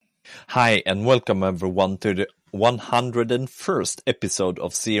Hi, and welcome everyone to the 101st episode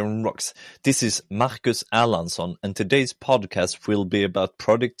of CRM Rocks. This is Marcus Erlandsson, and today's podcast will be about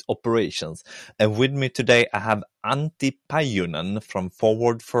product operations. And with me today, I have Antti Päijönen from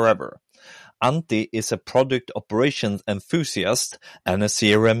Forward Forever. Antti is a product operations enthusiast and a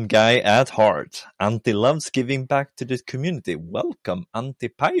CRM guy at heart. Antti loves giving back to the community. Welcome, Antti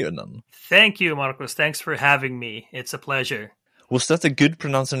Päijönen. Thank you, Marcus. Thanks for having me. It's a pleasure. Was that a good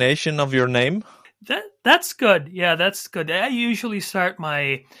pronunciation of your name? That's good. Yeah, that's good. I usually start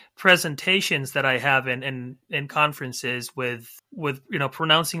my presentations that I have in conferences with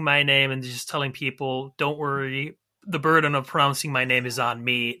pronouncing my name and just telling people, don't worry, the burden of pronouncing my name is on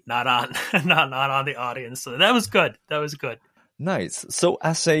me, not on not on the audience. So that was good. That was good. Nice. So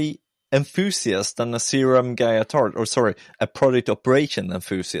as a enthusiast and a CRM guy at heart, a product operation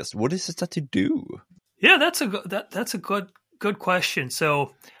enthusiast, what is it that you do? Yeah, that's a good question.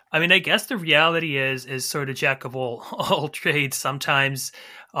 So, I mean, I guess the reality is sort of jack of all trades sometimes,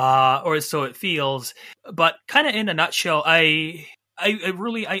 or so it feels. But kind of in a nutshell, I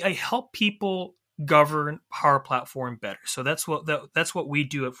help people govern Power Platform better. So that's what we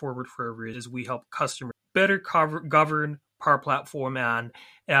do at Forward Forever is we help customers better govern Power Platform, and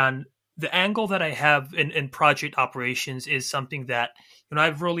the angle that I have in project operations is something that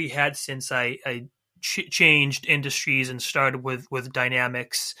I've really had since I changed industries and started with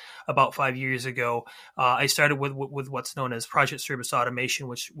Dynamics about 5 years ago. I started with what's known as project service automation,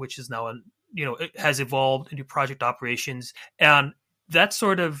 which is now it has evolved into project operations, and that's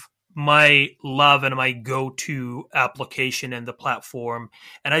sort of my love and my go-to application in the platform.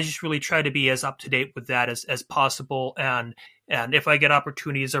 And I just really try to be as up to date with that as possible. And if I get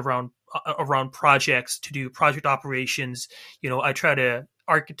opportunities around projects to do project operations, I try to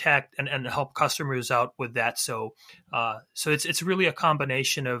architect and help customers out with that. So it's really a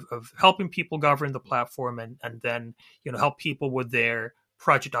combination of helping people govern the platform and then help people with their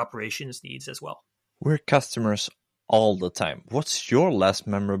project operations needs as well. We're customers all the time. What's your last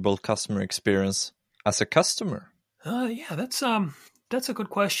memorable customer experience as a customer? Yeah, that's a good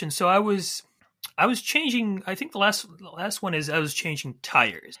question. So I was changing. I think the last one is I was changing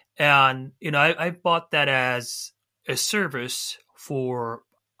tires, and I bought that as a service for,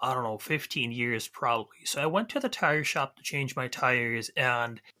 I don't know, 15 years probably. So I went to the tire shop to change my tires,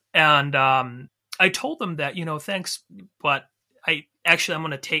 and I told them that thanks, but I'm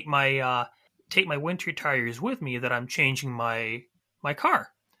going to take my winter tires with me, that I'm changing my car.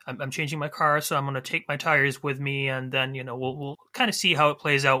 I'm changing my car, so I'm going to take my tires with me, and then we'll kind of see how it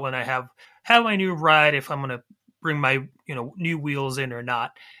plays out when I have my new ride, if I'm going to bring my new wheels in or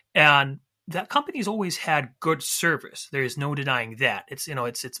not. And that company's always had good service. There's no denying that. Its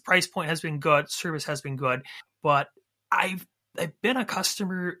price point has been good, service has been good, but I've been a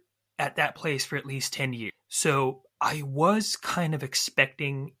customer at that place for at least 10 years. So I was kind of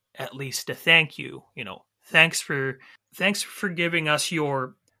expecting at least a thank you. Thanks for giving us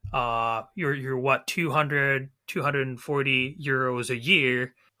your 240 euros a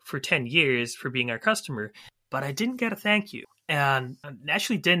year for 10 years for being our customer. But I didn't get a thank you, and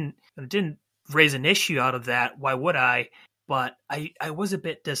actually didn't raise an issue out of that. Why would I? But I was a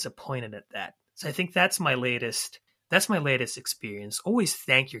bit disappointed at that. So I think that's my latest experience. Always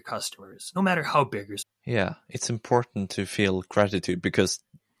thank your customers, no matter how big or small. Yeah, it's important to feel gratitude because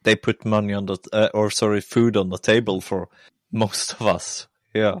they put money on food on the table for most of us.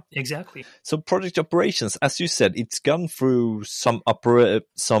 Yeah, exactly. So project operations, as you said, it's gone through some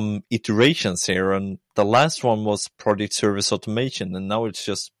iterations here, and the last one was project service automation, and now it's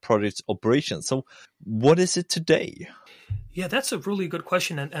just project operations. So what is it today? Yeah, that's a really good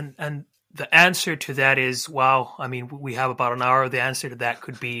question, and the answer to that is, wow. I mean, we have about an hour. The answer to that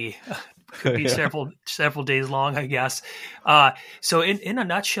could be several days long, I guess. So in a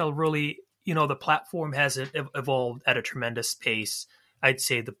nutshell, really, the platform has evolved at a tremendous pace, I'd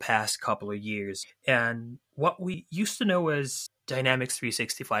say, the past couple of years. And what we used to know as Dynamics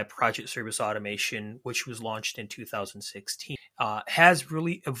 365 Project Service Automation, which was launched in 2016, has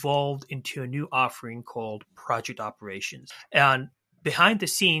really evolved into a new offering called Project Operations. And behind the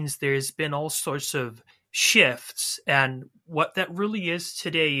scenes, there's been all sorts of shifts, and what that really is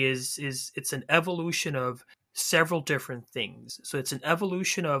today is it's an evolution of several different things. So it's an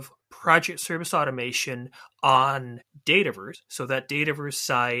evolution of project service automation on Dataverse. So that Dataverse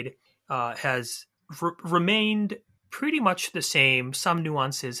side has remained pretty much the same. Some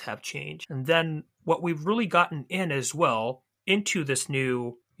nuances have changed. And then what we've really gotten in as well into this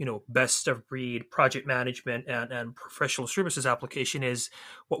new best of breed project management and professional services application is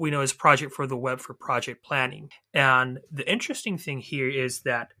what we know as Project for the Web for project planning. And the interesting thing here is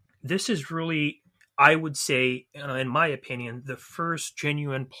that this is really, I would say, in my opinion, the first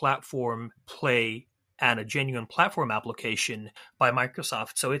genuine platform play and a genuine platform application by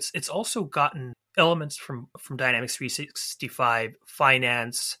Microsoft. So it's also gotten elements from Dynamics 365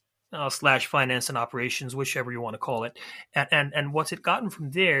 finance slash finance and operations, whichever you want to call it, and what's it gotten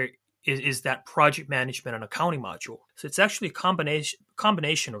from there is that project management and accounting module. So it's actually a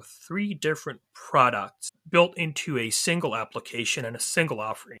combination of three different products built into a single application and a single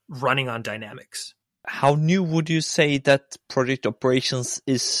offering running on Dynamics. How new would you say that project operations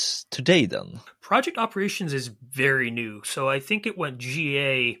is today then? Project operations is very new. So I think it went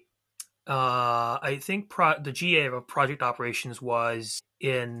GA. I think the GA of project operations was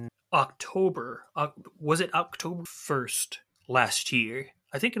in October. Was it October 1st last year?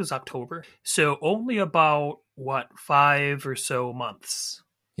 I think it was October. So only about, 5 or so months.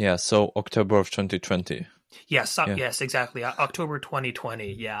 Yeah, so October of 2020. Yes, yes, exactly. October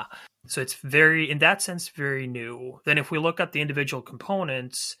 2020, yeah. So it's in that sense, very new. Then if we look at the individual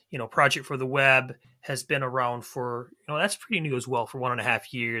components, Project for the Web has been around for, that's pretty new as well, for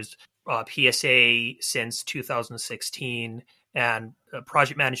 1.5 years. PSA since 2016. And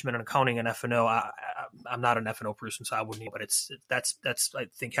project management and accounting and F&O, I'm not an F&O person, so I wouldn't. But that's I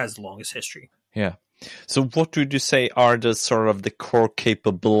think has the longest history. Yeah. So what would you say are the sort of the core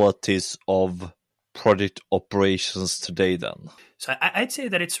capabilities of project operations today then? So I'd say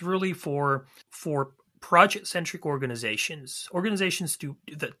that it's really for project-centric organizations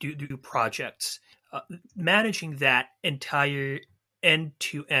that do projects, managing that entire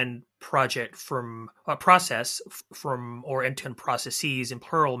end-to-end project process or end-to-end processes in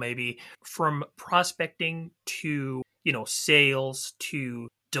plural, maybe from prospecting to sales to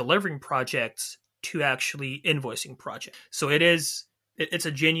delivering projects to actually invoicing projects. So it's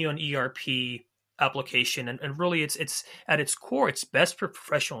a genuine ERP application, and really it's at its core, it's best for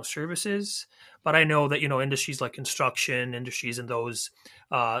professional services. But I know that industries like construction industries and those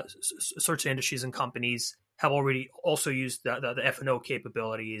sorts of industries and companies have already also used the F&O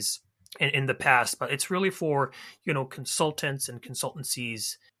capabilities in the past, but it's really for consultants and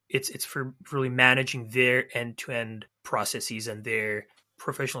consultancies. It's for really managing their end-to-end processes and their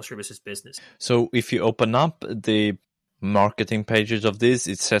professional services business. So if you open up the marketing pages of this,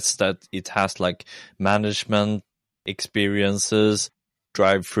 it says that it has like management experiences,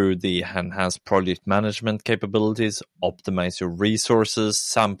 drive through the enhanced project management capabilities, optimize your resources,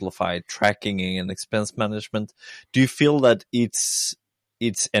 simplify tracking and expense management. Do you feel that it's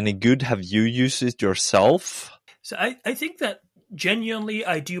any good? Have you used it yourself? So I think that genuinely,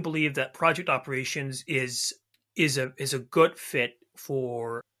 I do believe that project operations is a good fit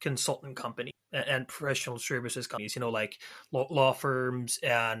for consultant companies and professional services companies, like law firms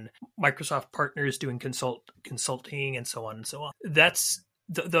and Microsoft partners doing consulting and so on and so on. That's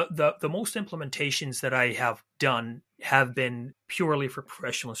the most implementations that I have done have been purely for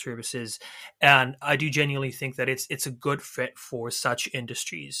professional services, and I do genuinely think that it's a good fit for such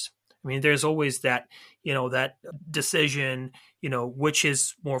industries. I mean, there's always that, that decision, which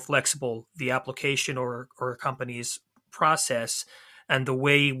is more flexible, the application or a company's process. And the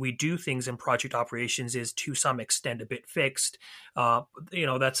way we do things in project operations is to some extent a bit fixed.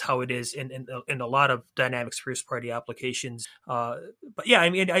 That's how it is in a lot of Dynamics first-party applications. But yeah, I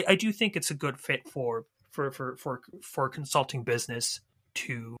mean, I do think it's a good fit for consulting business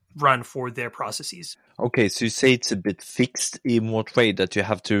to run for their processes. Okay, so you say it's a bit fixed in what way? That you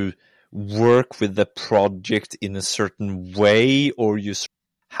have to work with the project in a certain way, or you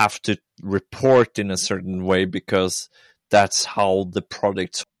have to report in a certain way because that's how the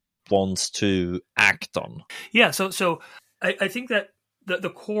product wants to act on? Yeah, so I think that the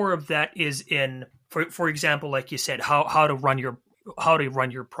core of that is in, for example, like you said, how to run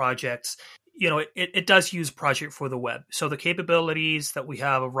your projects. It does use Project for the Web. So the capabilities that we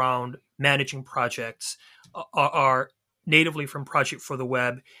have around managing projects are natively from Project for the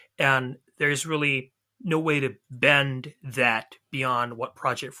Web, and there's really no way to bend that beyond what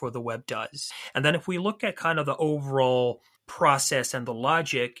Project for the Web does. And then if we look at kind of the overall process and the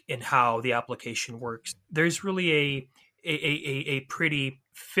logic in how the application works, there's really a pretty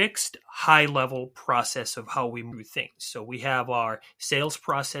fixed high-level process of how we move things. So we have our sales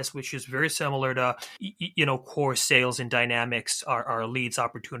process, which is very similar to, core sales in Dynamics, our leads,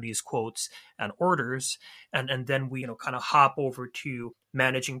 opportunities, quotes, and orders. And then we, kind of hop over to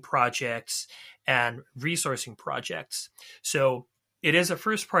managing projects and resourcing projects. So it is a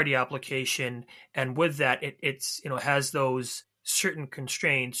first-party application, and with that, it's has those certain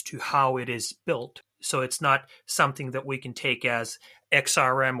constraints to how it is built. So it's not something that we can take as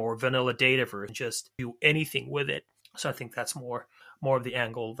XRM or vanilla Dataverse and just do anything with it. So I think that's more more of the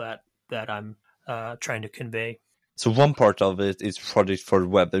angle that I'm trying to convey. So one part of it is product for the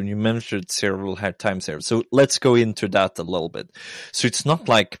web, and you mentioned several times here. So let's go into that a little bit. So it's not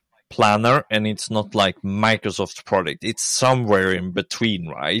like Planner and it's not like Microsoft's product. It's somewhere in between,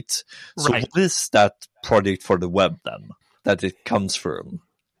 right? So Right. what is that product for the web then that it comes from?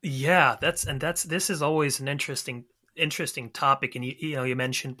 Yeah, this is always an interesting topic. And you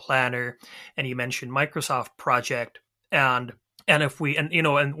mentioned Planner and you mentioned Microsoft Project, and if we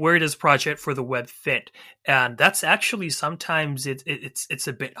and where does Project for the web fit? And that's actually sometimes it's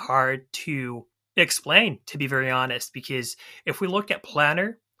a bit hard to explain, to be very honest, because if we look at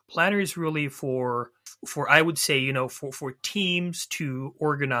Planner is really for I would say, for teams to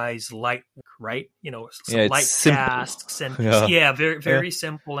organize light work, right? Yeah, it's Light simple. tasks, and Yeah. yeah, very Yeah. very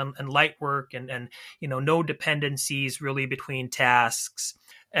simple and light work, and no dependencies really between tasks.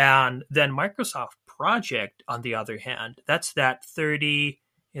 And then Microsoft Project, on the other hand, that's that 30,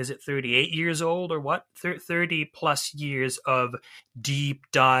 is it 38 years old or what? 30 plus years of deep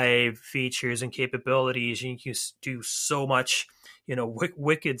dive features and capabilities. And you can do so much,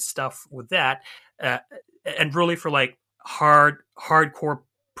 wicked stuff with that. And really for like hardcore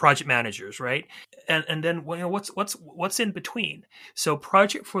project managers, right? And then what's in between? So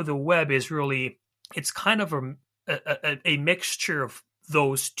Project for the web is really, it's kind of a mixture of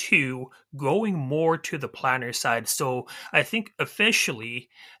those two, going more to the planner side. So I think officially,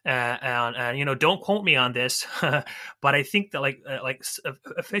 and don't quote me on this, but I think that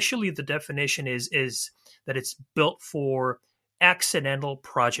officially the definition is that it's built for accidental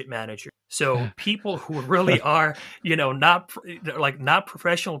project managers. So people who really are, not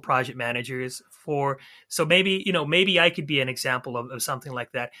professional project managers. So maybe I could be an example of something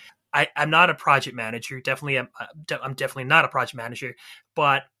like that. I'm not a project manager. I'm definitely not a project manager,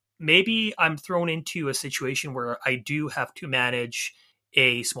 but maybe I'm thrown into a situation where I do have to manage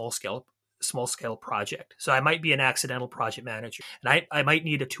a small scale project. So I might be an accidental project manager, and I might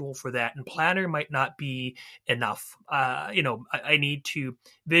need a tool for that. And Planner might not be enough. I need to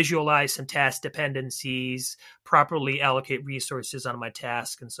visualize some task dependencies, properly allocate resources on my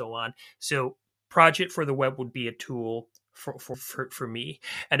task, and so on. So Project for the web would be a tool for me.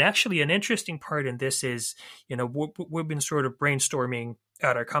 And actually, an interesting part in this is, we've been sort of brainstorming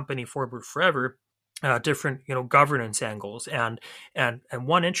at our company Forward Forever, different governance angles, and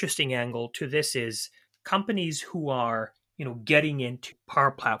one interesting angle to this is companies who are getting into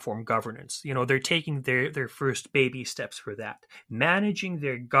Power Platform governance. They're taking their first baby steps for that, managing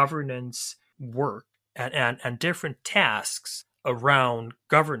their governance work and different tasks around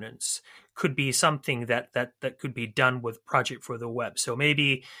governance could be something that could be done with Project for the web. So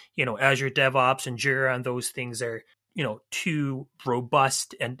maybe Azure DevOps and Jira and those things are too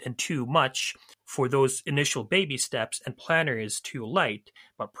robust and too much for those initial baby steps, and Planner is too light,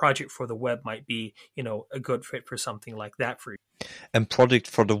 but Project for the web might be a good fit for something like that for you. And Project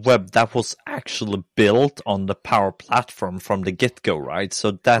for the web, that was actually built on the Power Platform from the get-go, right?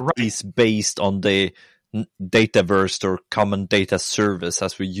 So that Right. is based on the Dataverse or Common Data Service,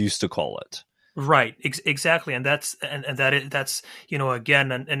 as we used to call it. Right, exactly, and that's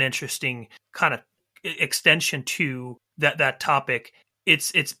again an interesting kind of extension to that topic.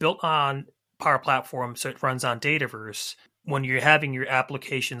 It's built on Power Platform, so it runs on Dataverse. When you're having your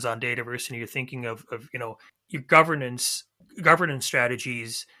applications on Dataverse and you're thinking of your governance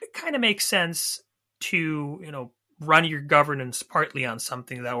strategies, it kind of makes sense to run your governance partly on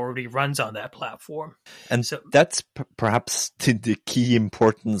something that already runs on that platform. And so that's perhaps the key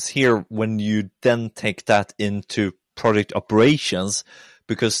importance here when you then take that into product operations,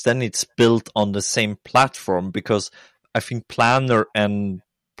 because then it's built on the same platform. Because I think Planner and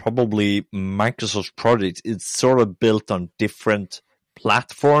probably Microsoft Project, it's sort of built on different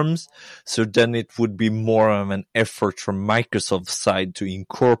platforms. So then it would be more of an effort from Microsoft's side to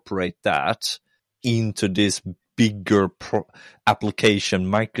incorporate that into this bigger application,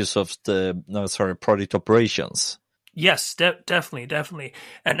 Microsoft, product operations. Yes, definitely,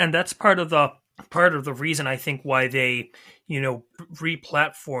 and that's part of the reason I think why they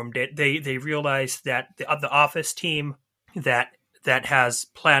replatformed it. They realized that the Office team that has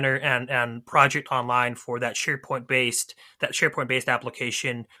Planner and Project Online for that SharePoint based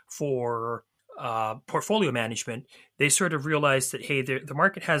application for portfolio management, they sort of realized that, hey, the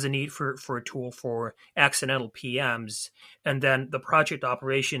market has a need for a tool for accidental PMs. And then the project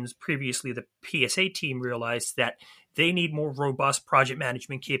operations, previously the PSA team, realized that they need more robust project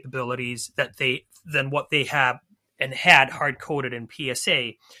management capabilities than what they have and had hard-coded in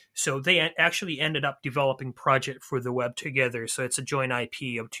PSA. So they actually ended up developing Project for the web together. So it's a joint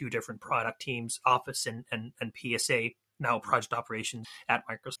IP of two different product teams, Office and PSA. now project operations at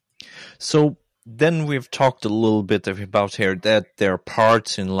Microsoft. So then we've talked a little bit about here that there are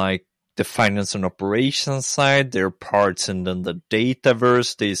parts in like the finance and operations side, there are parts in then the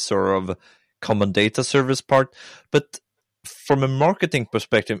Dataverse, the sort of common data service part. But from a marketing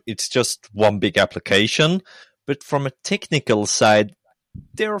perspective, it's just one big application. But from a technical side,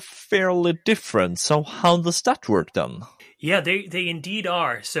 they're fairly different. So how does that work then? Yeah, they indeed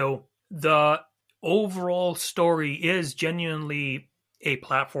are. So the overall story is genuinely a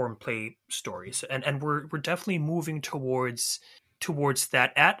platform play story. So, and we're definitely moving towards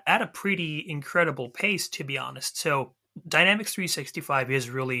that at a pretty incredible pace, to be honest. So Dynamics 365 is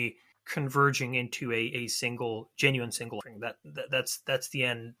really converging into a genuine single thing. That's the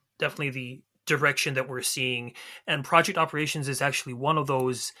end. Definitely the direction that we're seeing. And project operations is actually one of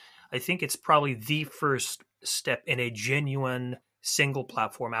those. I think it's probably the first step in a genuine single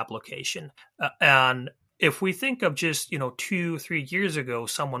platform application. And if we think of just 2-3 years ago,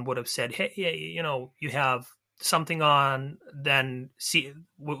 someone would have said, hey, you have something on then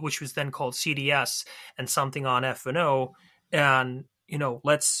which was then called CDS, and something on F&O, and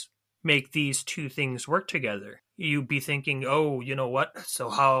let's make these two things work together. You'd be thinking, oh, you know what? So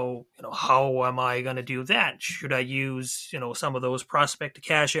how am I going to do that? Should I use some of those prospect to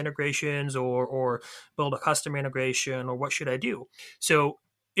cash integrations, or build a custom integration, or what should I do? So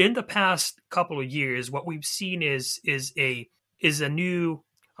in the past couple of years, what we've seen is a new,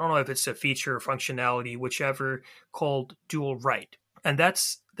 I don't know if it's a feature or functionality, whichever, called dual write. And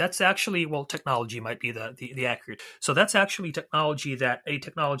that's actually, well, technology might be the accurate. So that's actually technology that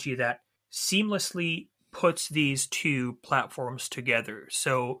seamlessly puts these two platforms together.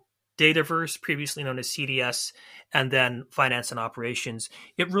 So Dataverse, previously known as CDS, and then finance and operations,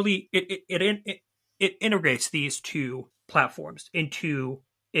 it integrates these two platforms into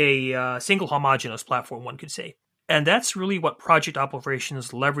a single homogeneous platform, one could say. And that's really what project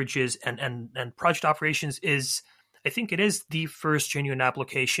operations leverages, and project operations is, I think it is the first genuine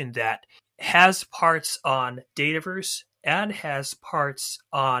application that has parts on Dataverse and has parts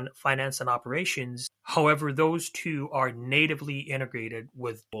on finance and operations. However, those two are natively integrated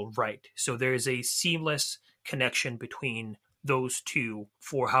with Write. So there is a seamless connection between those two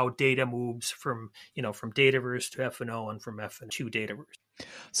for how data moves from Dataverse to F&O, and from F&O to Dataverse.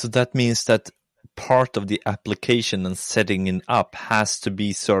 So that means that part of the application and setting it up has to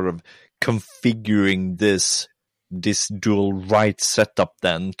be sort of configuring this dual write setup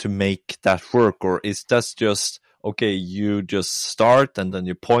then to make that work, or is that just okay, you just start and then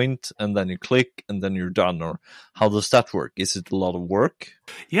you point and then you click and then you're done, or how does that work? Is it a lot of work?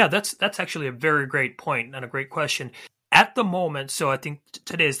 Yeah, that's actually a very great point and a great question. At the moment, so I think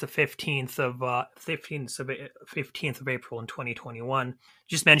today is the 15th of April in 2021.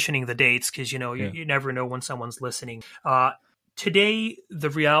 Just mentioning the dates because you never know when someone's listening. Today, the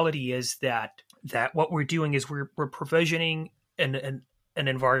reality is that what we're doing is we're provisioning an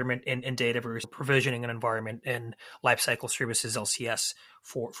environment in Dataverse, provisioning an environment in Lifecycle Services LCS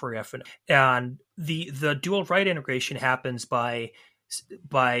for F&O. And the dual write integration happens by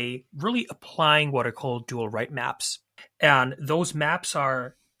really applying what are called dual write maps. And those maps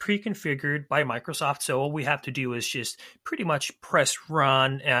are pre-configured by Microsoft. So all we have to do is just pretty much press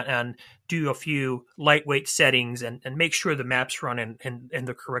run and do a few lightweight settings and make sure the maps run in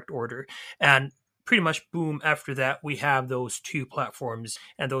the correct order. And pretty much, boom, after that, we have those two platforms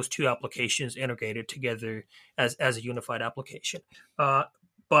and those two applications integrated together as a unified application.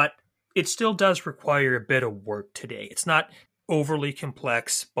 But it still does require a bit of work today. It's not overly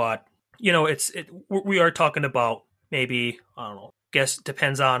complex, but we are talking about maybe, I don't know, guess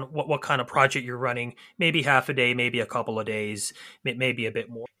depends on what kind of project you're running, maybe half a day, maybe a couple of days, maybe a bit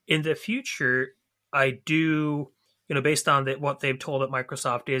more. In the future, I do, based on what they've told at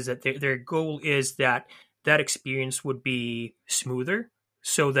Microsoft, is that their goal is that experience would be smoother,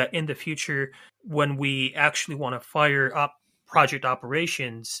 so that in the future, when we actually want to fire up project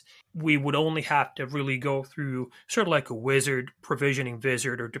operations, we would only have to really go through sort of like a wizard, provisioning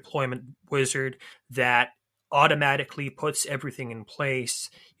wizard or deployment wizard that automatically puts everything in place,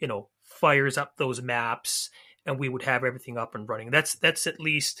 fires up those maps, and we would have everything up and running. That's at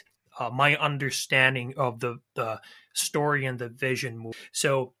least my understanding of the story and the vision.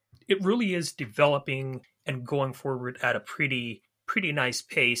 So it really is developing and going forward at a pretty nice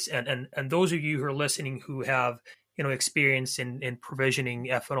pace. And those of you who are listening who have experience in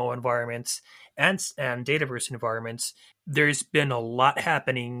provisioning F&O environments and Dataverse environments, there's been a lot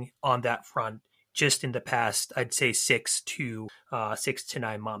happening on that front just in the past, I'd say 6 to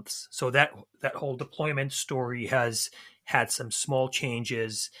 9 months. So that whole deployment story has had some small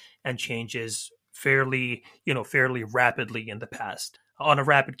changes fairly rapidly in the past, on a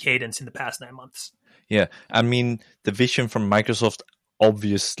rapid cadence in the past 9 months. Yeah, I mean, the vision from Microsoft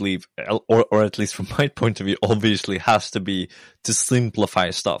obviously, or at least from my point of view, obviously has to be to simplify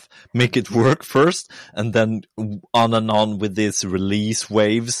stuff, make it work first, and then on and on with these release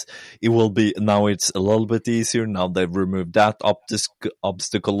waves. It will be, now it's a little bit easier. Now they've removed that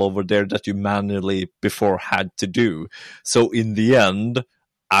obstacle over there that you manually before had to do. So in the end,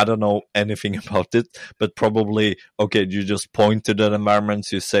 I don't know anything about it, but probably, okay, you just point to the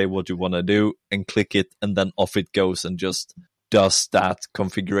environments, you say what you want to do and click it, and then off it goes and just does that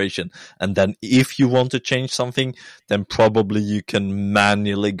configuration. And then if you want to change something, then probably you can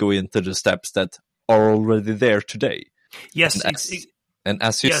manually go into the steps that are already there today. Yes. And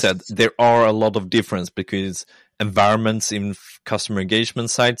as you said, there are a lot of difference because environments in customer engagement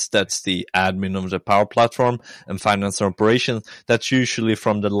sites, that's the admin of the Power Platform, and finance and operations, that's usually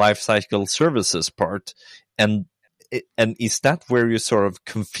from the lifecycle services part. And is that where you sort of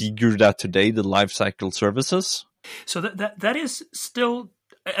configure that today, the lifecycle services? So that is still,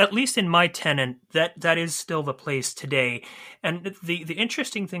 at least in my tenant, that is still the place today. And the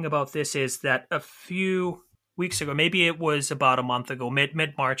interesting thing about this is that a few weeks ago, maybe it was about a month ago,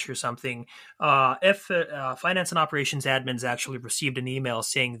 mid-March or something, finance and operations admins actually received an email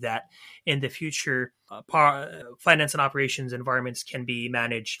saying that in the future, finance and operations environments can be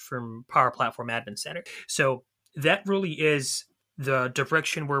managed from Power Platform Admin Center. So that really is the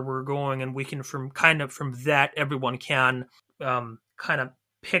direction where we're going, and we can from that everyone can kind of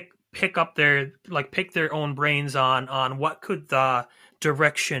pick up pick their own brains on what could the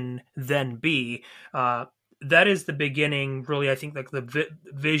direction then be. That is the beginning, really. I think like the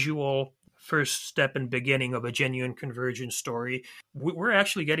visual first step and beginning of a genuine convergence story. We're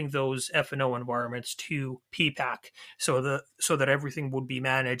actually getting those F&O environments to PPAC, so that everything would be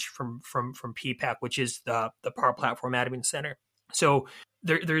managed from PPAC, which is the Power Platform Admin Center. So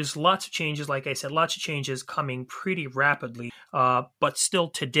there's lots of changes, like I said, lots of changes coming pretty rapidly. But still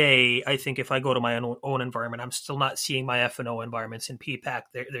today, I think if I go to my own environment, I'm still not seeing my F&O environments in PPAC.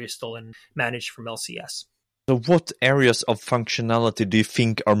 They're still managed from LCS. So what areas of functionality do you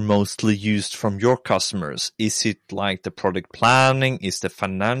think are mostly used from your customers? Is it like the product planning? Is the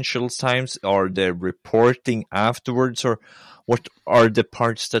financial times? Or the reporting afterwards? Or what are the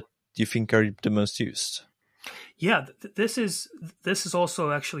parts that you think are the most used? Yeah, this is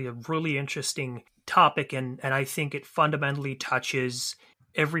also actually a really interesting topic, and I think it fundamentally touches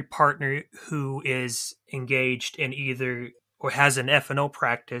every partner who is engaged in either or has an F&O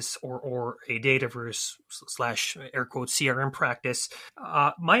practice or a Dataverse / air quotes CRM practice.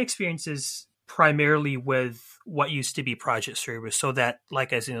 My experience is primarily with what used to be project service, so that,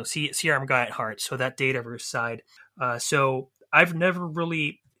 like, as you know, CRM guy at heart, so that Dataverse side. So I've never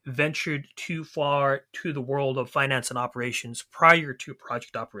really ventured too far to the world of finance and operations prior to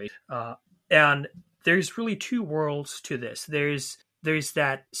project operation. And there's really two worlds to this. There's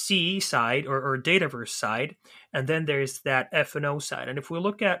that CE side or Dataverse side, and then there's that F&O side. And if we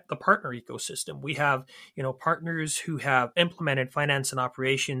look at the partner ecosystem, we have, partners who have implemented finance and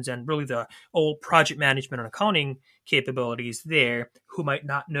operations and really the old project management and accounting capabilities there, who might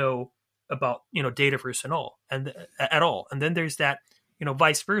not know about, Dataverse at all. And then there's that,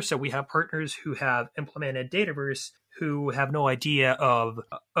 vice versa. We have partners who have implemented Dataverse who have no idea of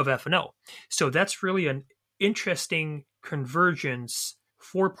F&O. So that's really an interesting convergence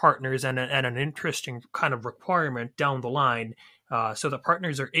for partners and an interesting kind of requirement down the line, so that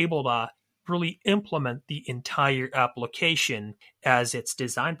partners are able to really implement the entire application as it's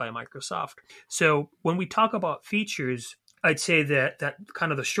designed by Microsoft. So when we talk about features, I'd say that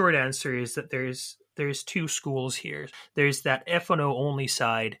kind of the short answer is that there's two schools here. There's that F&O only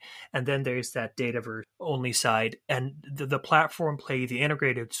side, and then there's that Dataverse only side. And the platform play, the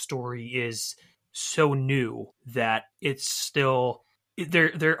integrated story, is so new that it's still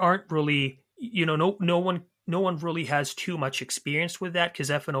there aren't really, no one really has too much experience with that, because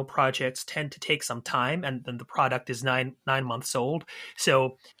F&O projects tend to take some time, and then the product is nine months old.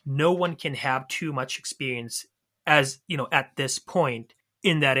 So no one can have too much experience as, at this point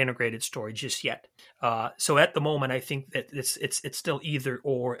in that integrated story just yet. So at the moment, I think that it's still either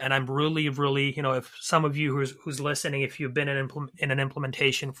or. And I'm really, really, if some of you who's listening, if you've been in an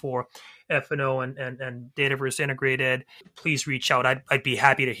implementation for F&O and Dataverse integrated, please reach out. I'd be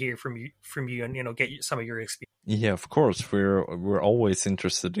happy to hear from you and get some of your experience. Yeah, of course. We're always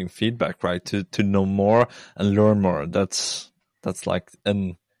interested in feedback, right? To know more and learn more. That's like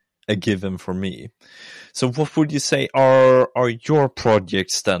a given for me. So what would you say are your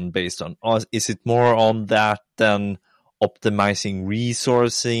projects then based on? Is it more on that than optimizing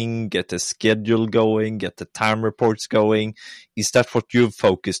resourcing, get the schedule going, get the time reports going? Is that what you've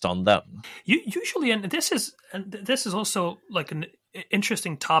focused on then? Usually, and this is also like an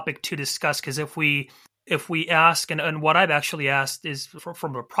interesting topic to discuss, because if we ask, and what I've actually asked is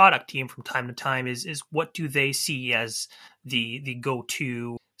from a product team from time to time is what do they see as the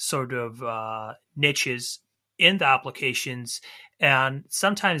go-to sort of niches in the applications, and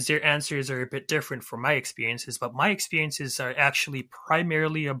sometimes their answers are a bit different from my experiences, but my experiences are actually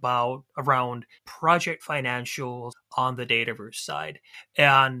primarily around project financials on the Dataverse side,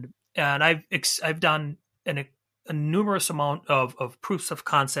 and I've done a numerous amount of proofs of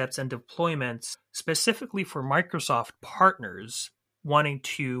concepts and deployments specifically for Microsoft partners wanting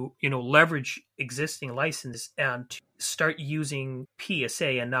to, leverage existing license and to start using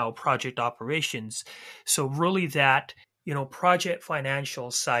PSA and now project operations. So really that, project financial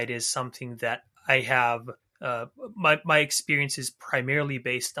side is something that I have my experience is primarily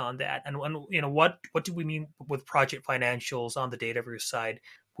based on that. And what do we mean with project financials on the Dataverse side?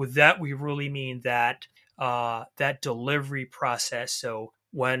 With that, we really mean that that delivery process. So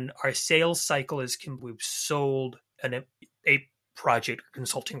when our sales cycle is we've sold a project or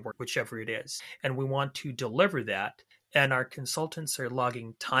consulting work, whichever it is, and we want to deliver that, and our consultants are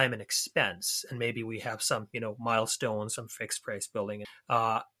logging time and expense, and maybe we have some, milestones, some fixed price billing,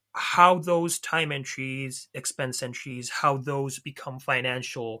 how those time entries, expense entries, how those become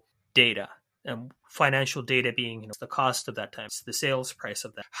financial data. And financial data being, the cost of that time, it's the sales price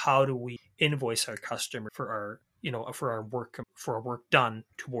of that. How do we invoice our customer for our work done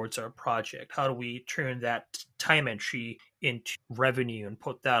towards our project? How do we turn that time entry into revenue and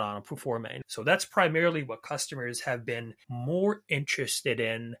put that on a pro forma? So that's primarily what customers have been more interested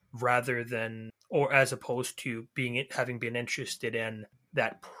in, rather than, or as opposed to having been interested in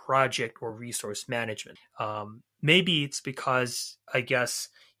that project or resource management. Maybe it's because, I guess,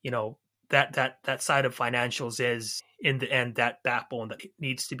 that side of financials is, in the end, that backbone that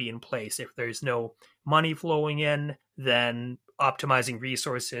needs to be in place. If there's no money flowing in, then optimizing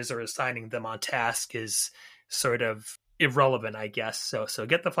resources or assigning them on task is sort of irrelevant, I guess. So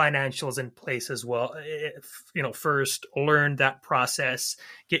get the financials in place as well. First learn that process,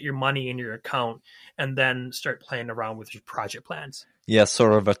 get your money in your account, and then start playing around with your project plans. Yeah,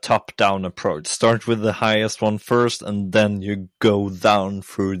 sort of a top-down approach. Start with the highest one first, and then you go down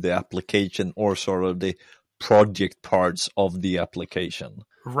through the application, or sort of the project parts of the application.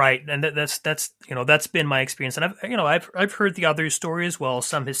 Right, and that's been my experience, and I've heard the other story as well.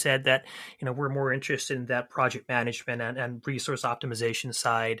 Some have said that we're more interested in that project management and resource optimization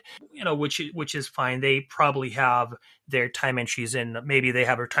side, which is fine. They probably have their time entries in, maybe they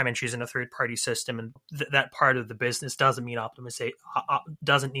have their time entries in a third party system, and that part of the business doesn't need optimizing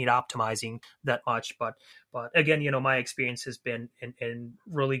that much. But again, my experience has been in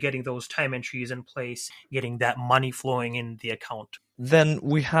really getting those time entries in place, getting that money flowing in the account. Then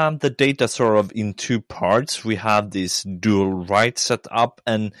we have the data sort of in two parts. We have this dual write set up,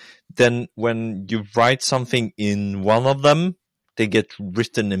 and then when you write something in one of them, they get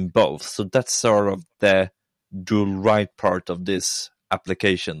written in both. So that's sort of the dual write part of this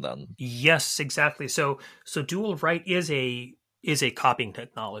application then. Yes, exactly. So dual write is a copying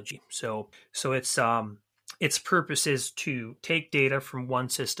technology. So its purpose is to take data from one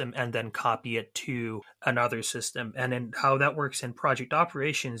system and then copy it to another system. And then how that works in project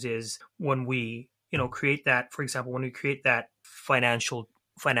operations is when we, create that, for example, when we create that financial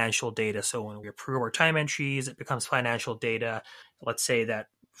data. So when we approve our time entries, it becomes financial data. Let's say that,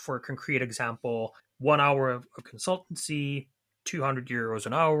 for a concrete example, 1 hour of consultancy, 200 euros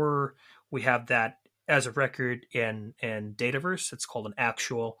an hour. We have that as a record in Dataverse. It's called an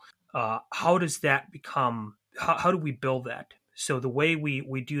actual. How does that become? How do we build that? So the way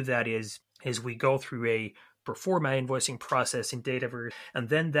we do that is we go through a pro forma invoicing process in Dataverse, and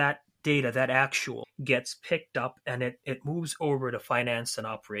then that data, that actual, gets picked up and it moves over to finance and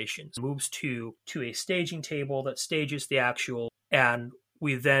operations. It moves to a staging table that stages the actual, and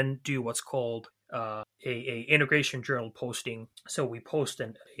we then do what's called a integration journal posting. So we post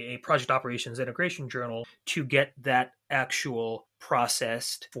a project operations integration journal to get that actual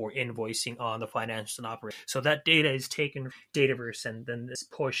processed for invoicing on the finance and operations. So that data is taken from Dataverse and then is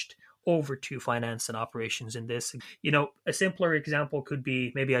pushed over to finance and operations. In this, a simpler example could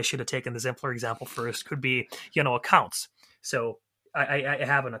be, maybe I should have taken the simpler example first, could be, accounts. So I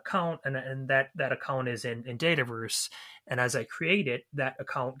have an account, and that account is in Dataverse, and as I create it, that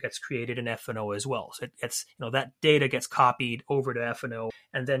account gets created in F&O as well. So it's that data gets copied over to F&O,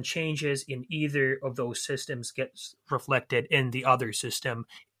 and then changes in either of those systems gets reflected in the other system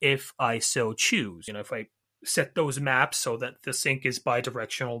if I so choose. If I set those maps so that the sync is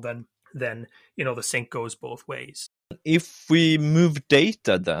bidirectional, then the sync goes both ways. If we move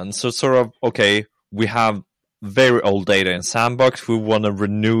data then, so sort of, okay, we have very old data in Sandbox, we want to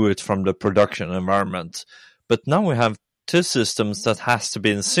renew it from the production environment. But now we have two systems that has to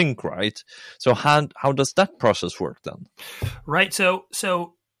be in sync, right? So how does that process work then? Right. So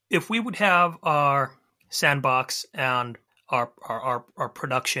if we would have our Sandbox and our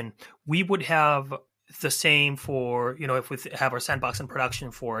production, we would have the same for, if we have our Sandbox and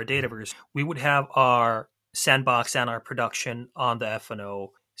production for our Dataverse, we would have our Sandbox and our production on the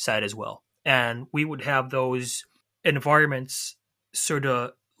F&O side as well. And we would have those environments sort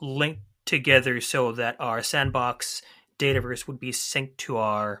of linked together so that our Sandbox Dataverse would be synced to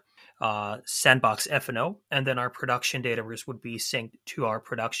our Sandbox F&O, and then our production Dataverse would be synced to our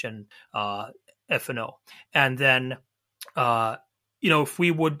production F&O. And then, if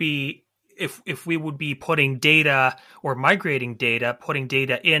we would be putting data or migrating data, putting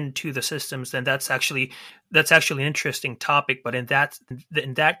data into the systems, then that's actually an interesting topic. But in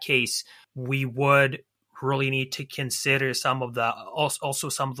that case, we would really need to consider some of the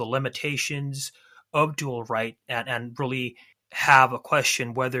limitations of dual write and really have a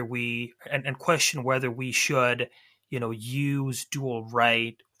question whether we should use dual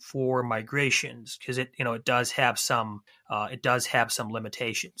write for migrations, because it does have some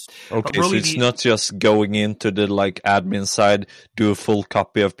limitations. Okay, really, so it's not just going into the admin side, do a full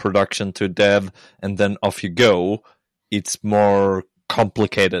copy of production to dev, and then off you go. It's more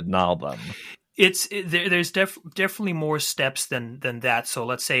complicated now then. There's definitely more steps than that. So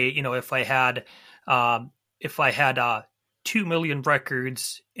let's say if I had 2 million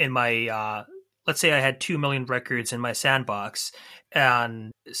records in my let's say I had 2 million records in my Sandbox,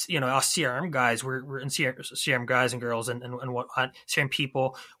 and us CRM guys, we're in CRM guys and girls and whatnot, CRM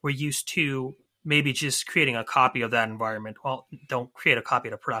people, we're used to maybe just creating a copy of that environment. Well, don't create a copy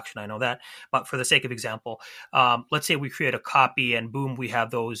of the production, I know that, but for the sake of example, let's say we create a copy and boom, we have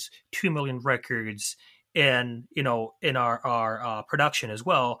those 2 million records in our production as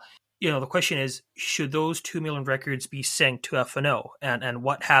well. The question is, should those 2 million records be synced to F&O? And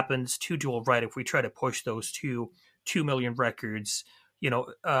what happens to dual write if we try to push those 2 million records,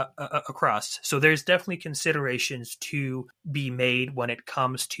 across? So there's definitely considerations to be made when it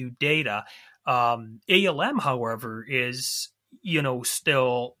comes to data. ALM, however, is,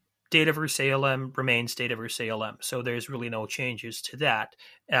 still Dataverse ALM remains Dataverse ALM. So there's really no changes to that.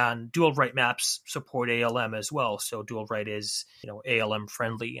 And dual write maps support ALM as well. So dual write is, ALM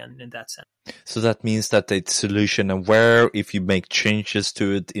friendly and in that sense. So that means that it's solution aware. If you make changes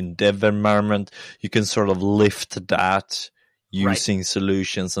to it in dev environment, you can sort of lift that using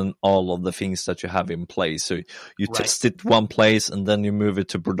solutions and all of the things that you have in place. So you test it one place and then you move it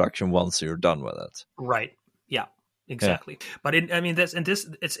to production once you're done with it. Right. Yeah. Exactly. Yeah. But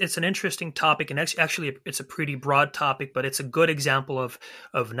it's an interesting topic, and actually it's a pretty broad topic, but it's a good example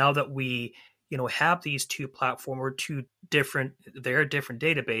of now that we, have these two platforms or they're different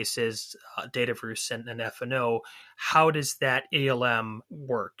databases, Dataverse and F&O. How does that ALM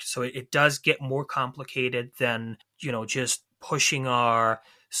work? So it does get more complicated than, just pushing our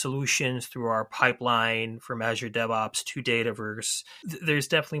solutions through our pipeline from Azure DevOps to Dataverse. There's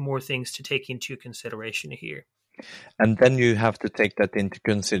definitely more things to take into consideration here. And then you have to take that into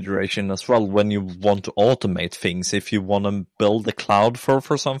consideration as well when you want to automate things. If you want to build a cloud for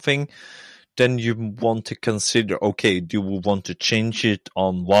something, then you want to consider, okay, do we want to change it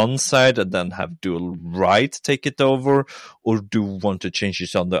on one side and then have dual write take it over? Or do we want to change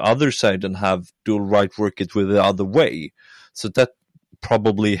it on the other side and have dual write work it with the other way? So that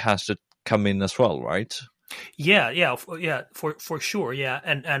probably has to come in as well, right? Yeah, for sure. Yeah.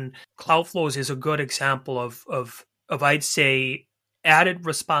 And Cloudflows is a good example of I'd say added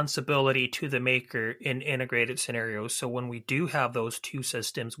responsibility to the maker in integrated scenarios. So when we do have those two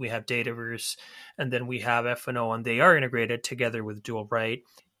systems, we have Dataverse and then we have F&O, and they are integrated together with dual write,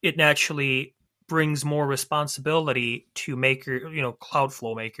 it naturally brings more responsibility to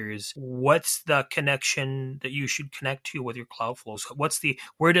Cloudflow makers. What's the connection that you should connect to with your Cloudflows?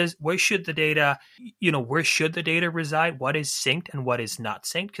 Where should the data reside? What is synced and what is not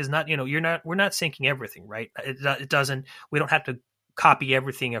synced? Because we're not syncing everything, right? We don't have to copy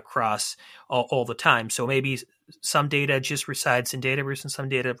everything across all the time. So maybe some data just resides in Dataverse and some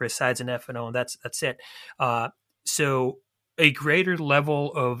data resides in F&O, and that's it. So a greater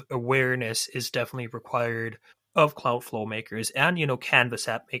level of awareness is definitely required of Cloudflow makers and, Canvas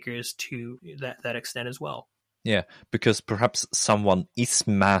app makers to that extent as well. Yeah, because perhaps someone is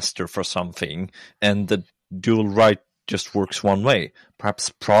master for something and the dual write just works one way. Perhaps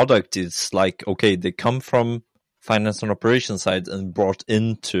product is like, okay, they come from finance and operations side and brought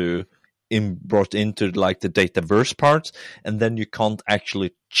into like the Dataverse part, and then you can't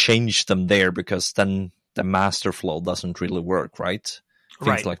actually change them there because then the master flow doesn't really work, right?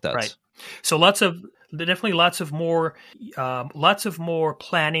 Things like that. Right. So definitely lots of more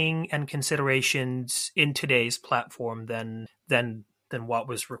planning and considerations in today's platform than what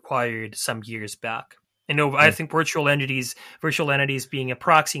was required some years back. I think virtual entities being a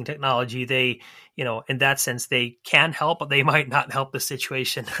proxying technology, they, in that sense, they can help, but they might not help the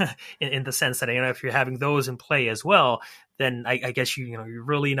situation in the sense that, if you're having those in play as well, then I guess you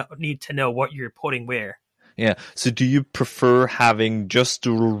really need to know what you're putting where. Yeah. So do you prefer having just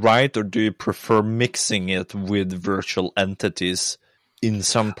Dual Write, or do you prefer mixing it with virtual entities in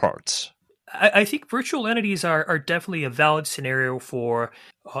some parts? I think virtual entities are definitely a valid scenario for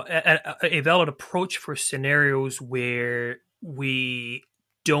a valid approach for scenarios where we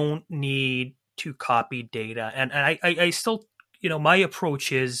don't need to copy data. And I still, my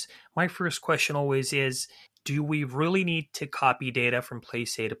first question always is, do we really need to copy data from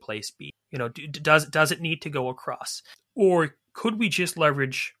place A to place B? Does it need to go across? Or could we just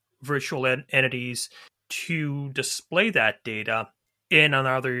leverage virtual entities to display that data in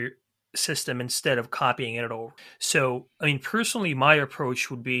another system instead of copying it over? So, personally, my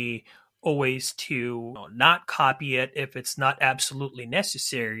approach would be always to not copy it if it's not absolutely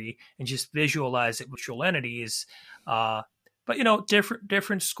necessary, and just visualize it with virtual entities. But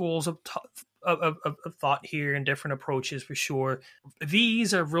different schools of thought here, and different approaches for sure.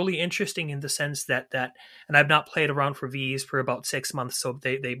 VEs are really interesting in the sense that and I've not played around for VEs for about 6 months, so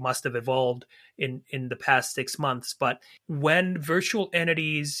they must have evolved in the past 6 months. But when virtual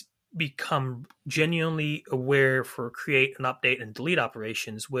entities become genuinely aware for create and update and delete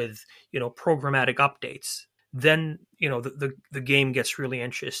operations with programmatic updates, then the game gets really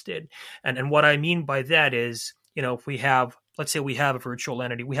interested. And what I mean by that is, if let's say we have a virtual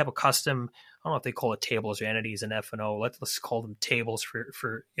entity, we have a custom, I don't know if they call it tables or entities in F&O. Let's call them tables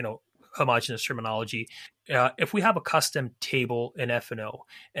for homogeneous terminology. If we have a custom table in F&O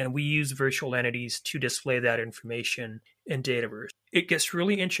and we use virtual entities to display that information in Dataverse, it gets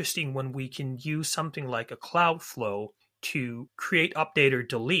really interesting when we can use something like a Cloudflow to create, update, or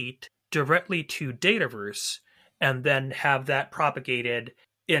delete directly to Dataverse, and then have that propagated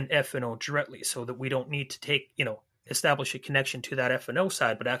in F&O directly, so that we don't need to establish a connection to that F&O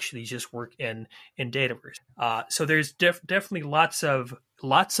side, but actually just work in Dataverse. So there's definitely lots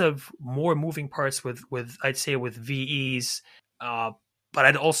of more moving parts with I'd say with VEs, but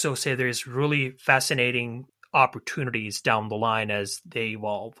I'd also say there's really fascinating opportunities down the line as they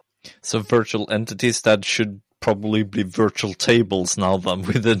evolve. So virtual entities, that should probably be virtual tables now then,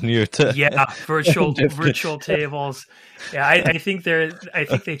 with the new virtual tables. Yeah, I think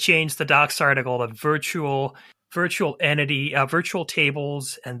they changed the docs article to virtual entity, virtual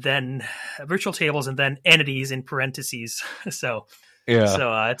tables, and then entities in parentheses. So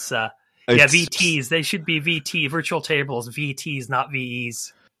it's VTs. They should be VT, virtual tables, VTs, not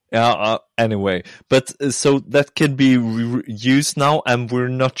VEs. Yeah. Anyway, but so that can be used now, and we're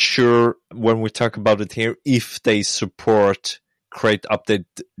not sure when we talk about it here if they support create, update,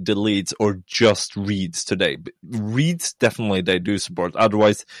 deletes, or just reads today. Reads, definitely they do support,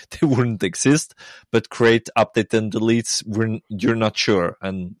 otherwise they wouldn't exist. But create, update, and deletes, you're not sure,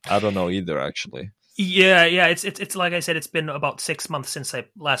 and I don't know either, actually. Yeah. It's like I said, it's been about 6 months since I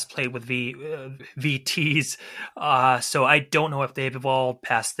last played with VTs, so I don't know if they've evolved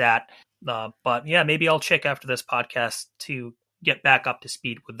past that. But yeah, maybe I'll check after this podcast to get back up to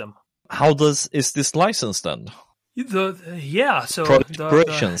speed with them. Is this licensed then? So Project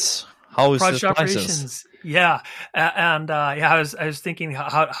operations. How is project this operations? licensed? Yeah, I was thinking,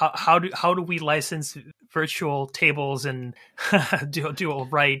 how do we license virtual tables and Dual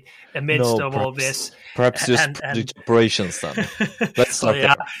Write amidst of all this? Perhaps just project operations then. Let's start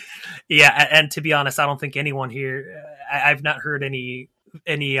there. Yeah, and to be honest, I don't think anyone here. I've not heard any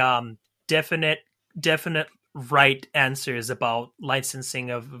definite right answers about licensing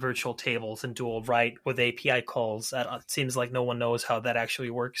of virtual tables and Dual Write with API calls. It seems like no one knows how that actually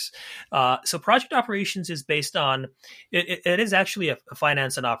works. So project operations is based on, it is actually a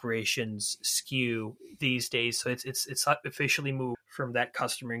finance and operations SKU these days. So it's officially moved from that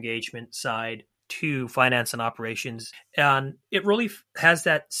customer engagement side to finance and operations. And it really has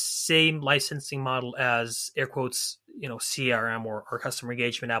that same licensing model as, air quotes, CRM or customer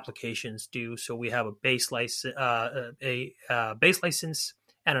engagement applications do. So we have a base license, base license,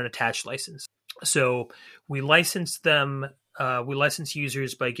 and an attached license. So we license them. We license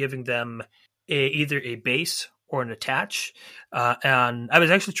users by giving them either a base or an attach. And I was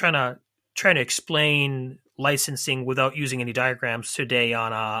actually trying to explain licensing without using any diagrams today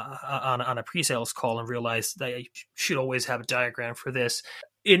on a pre-sales call, and realized that I should always have a diagram for this.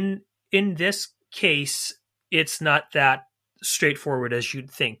 In this case, it's not that straightforward as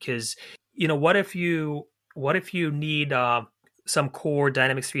you'd think, because what if you need some core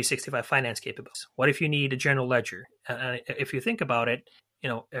Dynamics 365 finance capabilities? What if you need a general ledger? And if you think about it,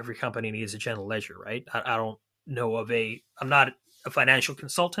 every company needs a general ledger, right? I don't know I'm not a financial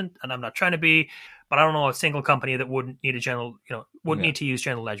consultant, and I'm not trying to be, but I don't know a single company that wouldn't need need to use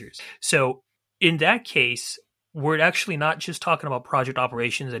general ledgers. So in that case, we're actually not just talking about project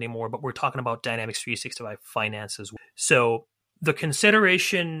operations anymore, but we're talking about Dynamics 365 finance as well. So the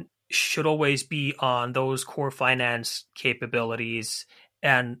consideration should always be on those core finance capabilities.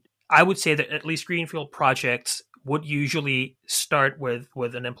 And I would say that at least greenfield projects would usually start with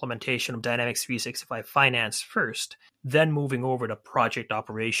an implementation of Dynamics 365 finance first, then moving over to project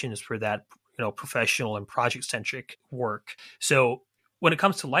operations for that professional and project-centric work. So when it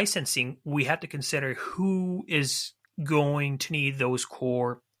comes to licensing, we have to consider who is going to need those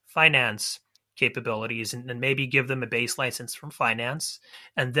core finance capabilities, and maybe give them a base license from finance,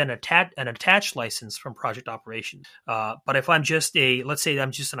 and then an attached license from project operations. But if I'm let's say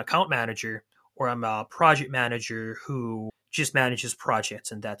I'm just an account manager, or I'm a project manager who just manages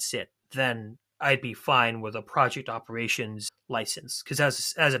projects and that's it, then I'd be fine with a project operations license. Because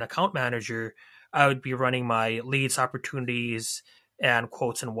as an account manager, I would be running my leads, opportunities, and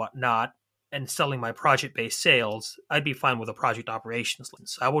quotes and whatnot, and selling my project-based sales. I'd be fine with a project operations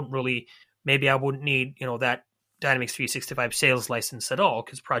license. I wouldn't need that Dynamics 365 sales license at all,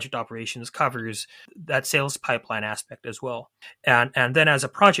 because project operations covers that sales pipeline aspect as well. And then as a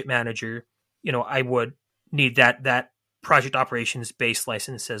project manager, I would need that project operations base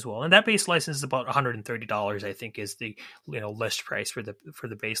license as well. And that base license is about $130, I think, is the list price for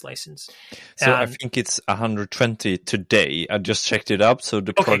the base license. So I think it's 120 today. I just checked it up. So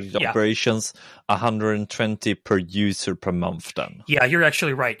the project operations, 120 per user per month then. Yeah, you're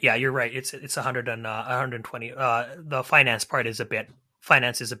actually right. Yeah, you're right. It's 120. The finance part is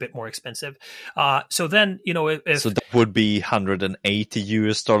finance is a bit more expensive. So then, so that would be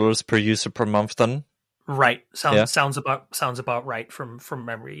 $180 per user per month then? Right. Sounds about right from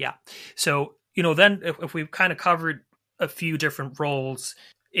memory. Yeah. So, then if we've kind of covered a few different roles,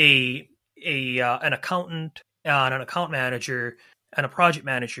 an accountant, and an account manager, and a project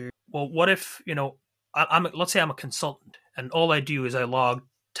manager. Well, what if, let's say I'm a consultant, and all I do is I log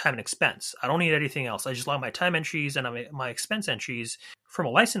time and expense. I don't need anything else. I just log my time entries and my expense entries. From a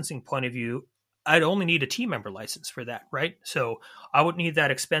licensing point of view, I'd only need a team member license for that, right? So I wouldn't need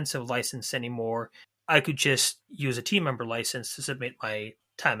that expensive license anymore. I could just use a team member license to submit my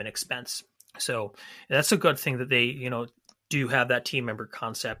time and expense. So that's a good thing that they, do have that team member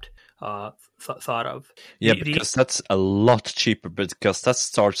concept thought of. Yeah, because that's a lot cheaper, because that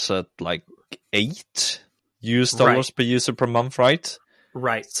starts at like $8 per user per month, right?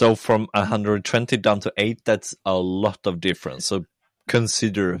 Right. So from 120 down to 8, that's a lot of difference. So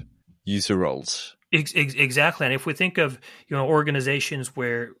consider user roles. Exactly. And if we think of organizations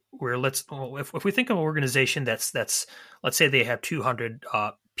where if we think of an organization that's let's say they have 200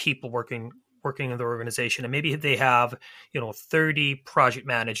 people working in the organization, and maybe they have 30 project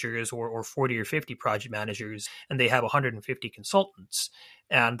managers or 40 or 50 project managers, and they have 150 consultants,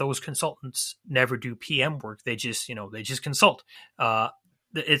 and those consultants never do PM work. They just consult.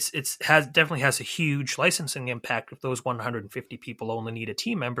 It definitely has a huge licensing impact if those 150 people only need a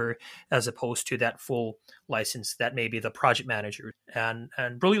team member, as opposed to that full license that maybe the project manager. And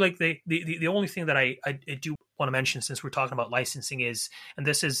really, like the only thing that I do want to mention, since we're talking about licensing, is, and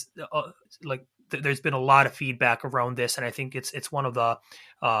this is there's been a lot of feedback around this, and I think it's one of the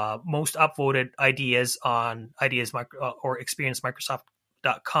most upvoted ideas on or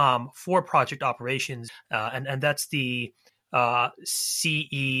ExperienceMicrosoft.com for project operations, and that's the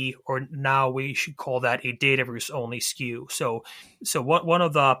CE, or now we should call that a Dataverse only SKU. So one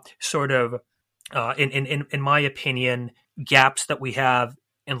of the sort of in my opinion gaps that we have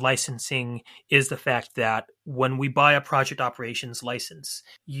in licensing is the fact that when we buy a project operations license,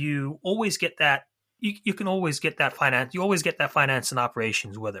 you always get that. You can always get that finance. You always get that finance and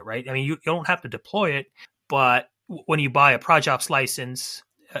operations with it, right? I mean, you don't have to deploy it, but when you buy a project ops license,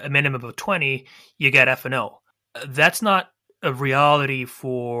 a minimum of 20, you get F&O. That's not a reality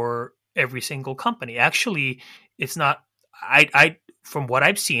for every single company. Actually, it's not. I from what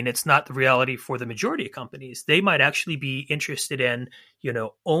I've seen, it's not the reality for the majority of companies. They might actually be interested in,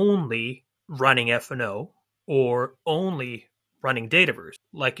 only running F&O or only running Dataverse,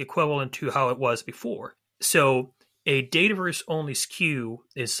 like equivalent to how it was before. So a Dataverse only SKU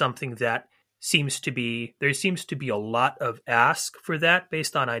is something that there seems to be a lot of ask for that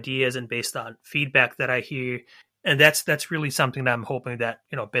based on ideas and based on feedback that I hear. And that's really something that I'm hoping that,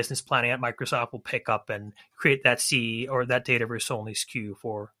 business planning at Microsoft will pick up and create that or that Dataverse only SKU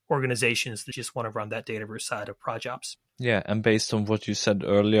for organizations that just want to run that Dataverse side of ProJobs. Yeah, and based on what you said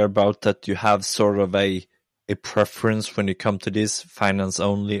earlier about that, you have sort of a preference when you come to this, finance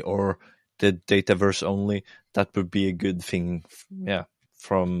only or the Dataverse only. That would be a good thing,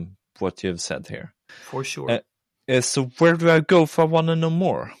 from what you've said here. For sure. So where do I go if I want to know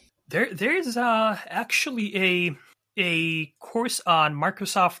more? There's actually a course on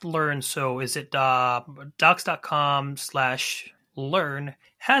Microsoft Learn. So is it docs.com/learn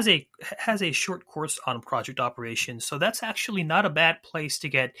has a short course on project operations. So that's actually not a bad place to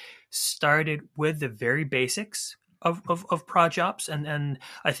get started with the very basics of ProJobs. And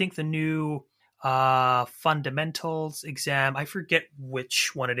I think the new fundamentals exam, I forget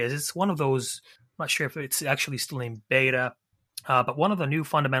which one it is. It's one of those, I'm not sure if it's actually still in beta. But one of the new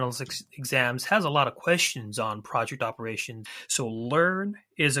fundamentals exams has a lot of questions on project operations. So Learn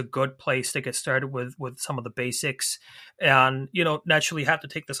is a good place to get started with some of the basics. And, naturally have to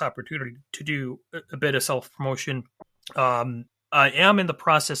take this opportunity to do a bit of self-promotion. I am in the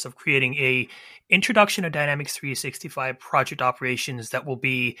process of creating a Introduction to Dynamics 365 project operations that will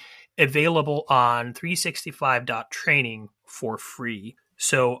be available on 365.training for free.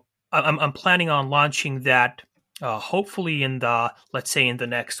 So I'm planning on launching that hopefully in the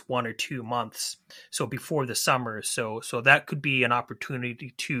next 1 or 2 months. So before the summer. So that could be an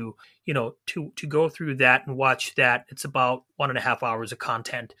opportunity to go through that and watch that. It's about 1.5 hours of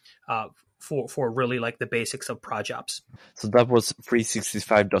content for really like the basics of ProJobs. So that was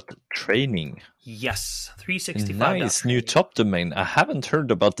 365.training. Yes, 365. Nice new top domain. I haven't heard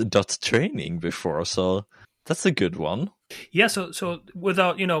about the .training before, so that's a good one. Yeah. So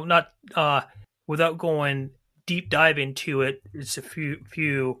without without going deep dive into it, it's a few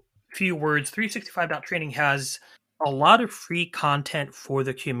words. 365.training has a lot of free content for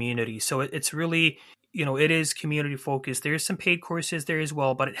the community. So it's really, it is community focused. There's some paid courses there as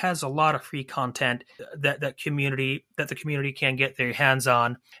well, but it has a lot of free content that the community can get their hands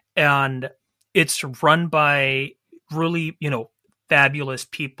on. And it's run by really, fabulous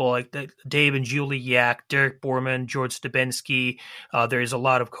people like Dave and Julie Yak, Derek Borman, George Stabinsky. There's a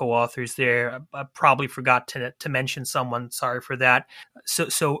lot of co-authors there. I probably forgot to mention someone. Sorry for that.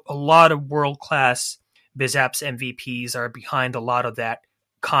 So a lot of world-class BizApps MVPs are behind a lot of that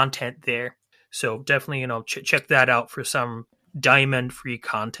content there. So definitely, check that out for some diamond-free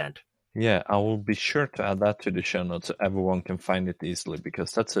content. Yeah, I will be sure to add that to the show notes so everyone can find it easily,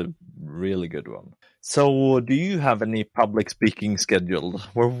 because that's a really good one. So do you have any public speaking scheduled?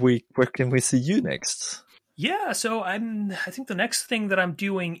 Where can we see you next? Yeah, so I think the next thing that I'm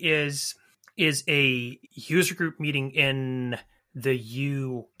doing is a user group meeting in the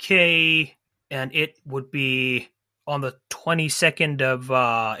UK, and it would be on the 22nd of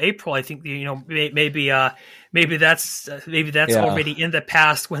April. I think maybe that's already in the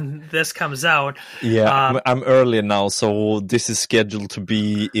past when this comes out. Yeah, I'm early now, so this is scheduled to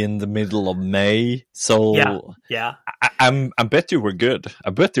be in the middle of May. So yeah. I bet you were good. I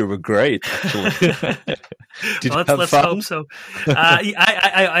bet you were great, actually. Let's hope so.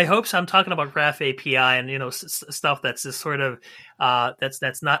 I hope so. I'm talking about Graph API and stuff that's just sort of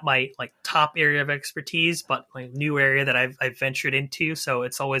that's not my top area of expertise, but my new area that I've ventured into. So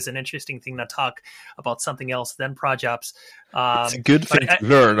it's always an interesting thing to talk about something else than ProJobs. It's a good thing to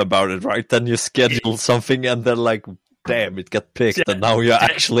learn about it, right? Then you schedule something and then damn, it got picked, and now you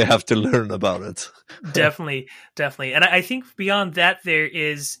actually have to learn about it. Definitely. And I think beyond that, there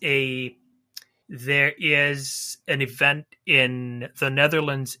is an event in the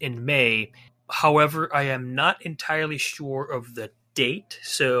Netherlands in May. However, I am not entirely sure of the date,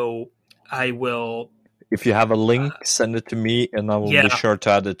 so I will... If you have a link, send it to me, and I will be sure to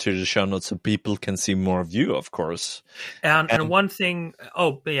add it to the show notes so people can see more of you, of course. And one thing...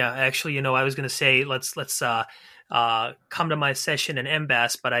 Oh, yeah, actually, I was going to say, let's come to my session in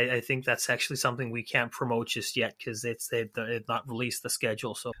MBAS, but I think that's actually something we can't promote just yet because they've not released the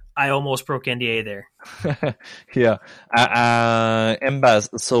schedule. So I almost broke NDA there. Yeah.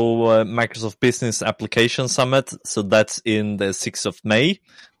 MBAS, so Microsoft Business Application Summit. So that's in the 6th of May.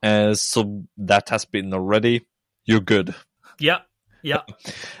 So that has been already. You're good. Yeah.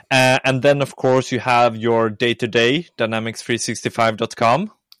 And then, of course, you have your day-to-day,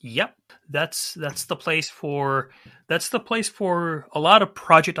 Dynamics365.com. Yep. that's the place for a lot of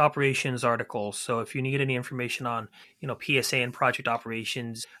project operations articles. So if you need any information on PSA and project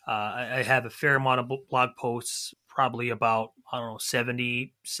operations, I have a fair amount of blog posts, probably about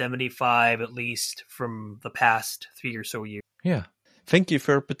 70, 75 at least from the past 3 or so years. Yeah. Thank you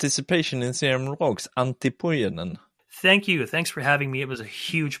for your participation in CRM Rocks, Antti Puijonen. Thank you. Thanks for having me. It was a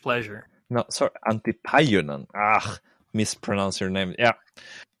huge pleasure. No, sorry, Antti Pajunen. Mispronounce your name. Yeah.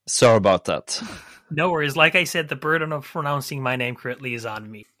 Sorry about that. No worries. Like I said, the burden of pronouncing my name correctly is on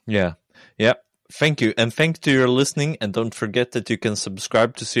me. Yeah. Thank you. And thank you for listening. And don't forget that you can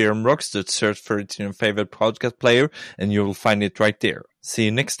subscribe to CRM Rocks. Just search for it in your favorite podcast player and you will find it right there. See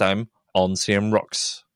you next time on CRM Rocks.